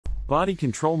Body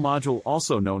control module,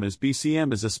 also known as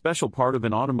BCM, is a special part of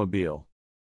an automobile.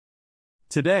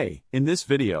 Today, in this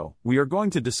video, we are going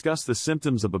to discuss the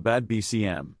symptoms of a bad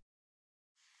BCM.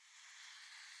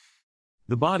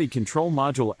 The body control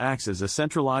module acts as a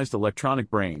centralized electronic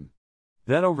brain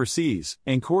that oversees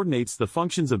and coordinates the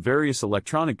functions of various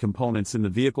electronic components in the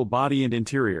vehicle body and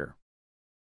interior.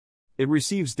 It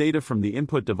receives data from the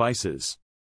input devices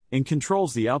and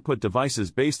controls the output devices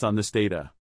based on this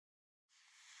data.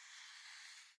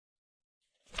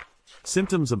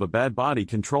 Symptoms of a bad body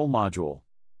control module.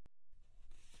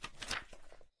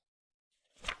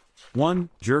 1.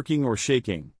 Jerking or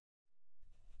shaking.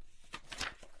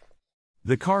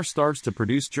 The car starts to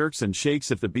produce jerks and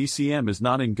shakes if the BCM is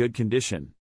not in good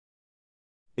condition.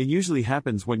 It usually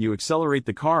happens when you accelerate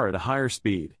the car at a higher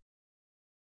speed.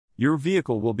 Your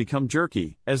vehicle will become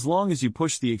jerky as long as you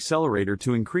push the accelerator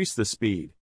to increase the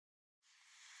speed.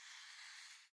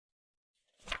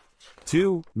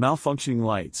 2. Malfunctioning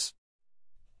lights.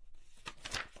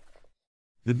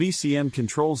 The BCM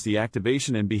controls the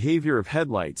activation and behavior of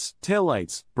headlights,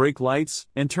 taillights, brake lights,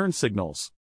 and turn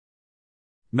signals.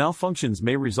 Malfunctions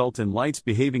may result in lights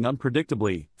behaving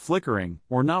unpredictably, flickering,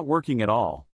 or not working at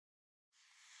all.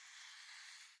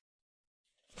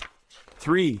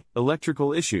 3.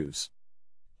 Electrical issues.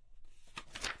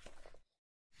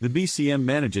 The BCM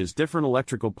manages different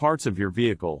electrical parts of your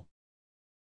vehicle.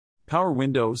 Power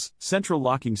windows, central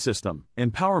locking system,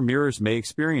 and power mirrors may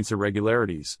experience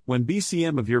irregularities when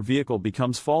BCM of your vehicle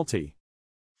becomes faulty.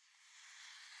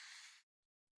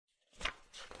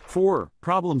 4.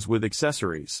 Problems with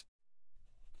accessories.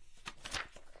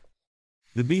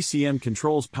 The BCM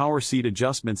controls power seat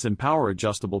adjustments and power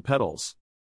adjustable pedals.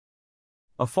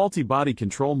 A faulty body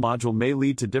control module may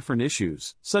lead to different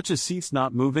issues, such as seats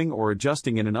not moving or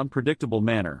adjusting in an unpredictable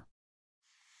manner.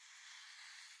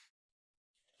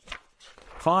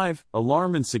 5.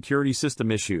 Alarm and security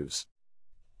system issues.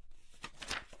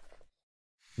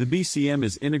 The BCM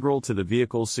is integral to the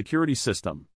vehicle's security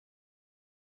system.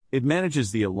 It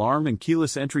manages the alarm and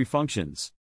keyless entry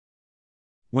functions.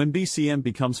 When BCM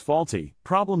becomes faulty,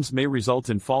 problems may result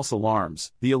in false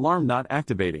alarms, the alarm not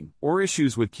activating, or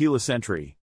issues with keyless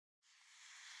entry.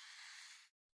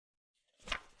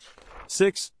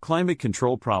 6. Climate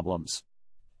control problems.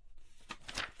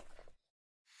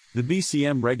 The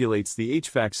BCM regulates the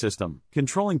HVAC system,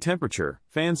 controlling temperature,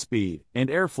 fan speed, and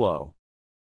airflow.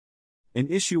 An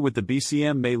issue with the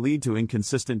BCM may lead to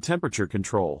inconsistent temperature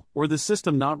control, or the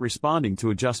system not responding to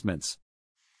adjustments.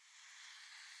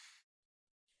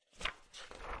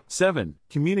 7.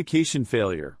 Communication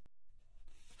failure.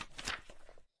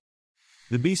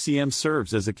 The BCM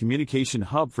serves as a communication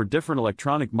hub for different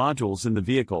electronic modules in the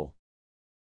vehicle.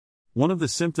 One of the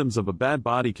symptoms of a bad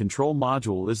body control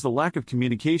module is the lack of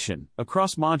communication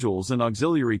across modules and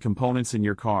auxiliary components in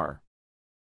your car.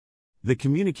 The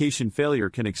communication failure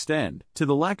can extend to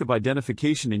the lack of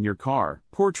identification in your car,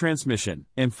 poor transmission,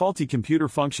 and faulty computer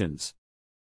functions.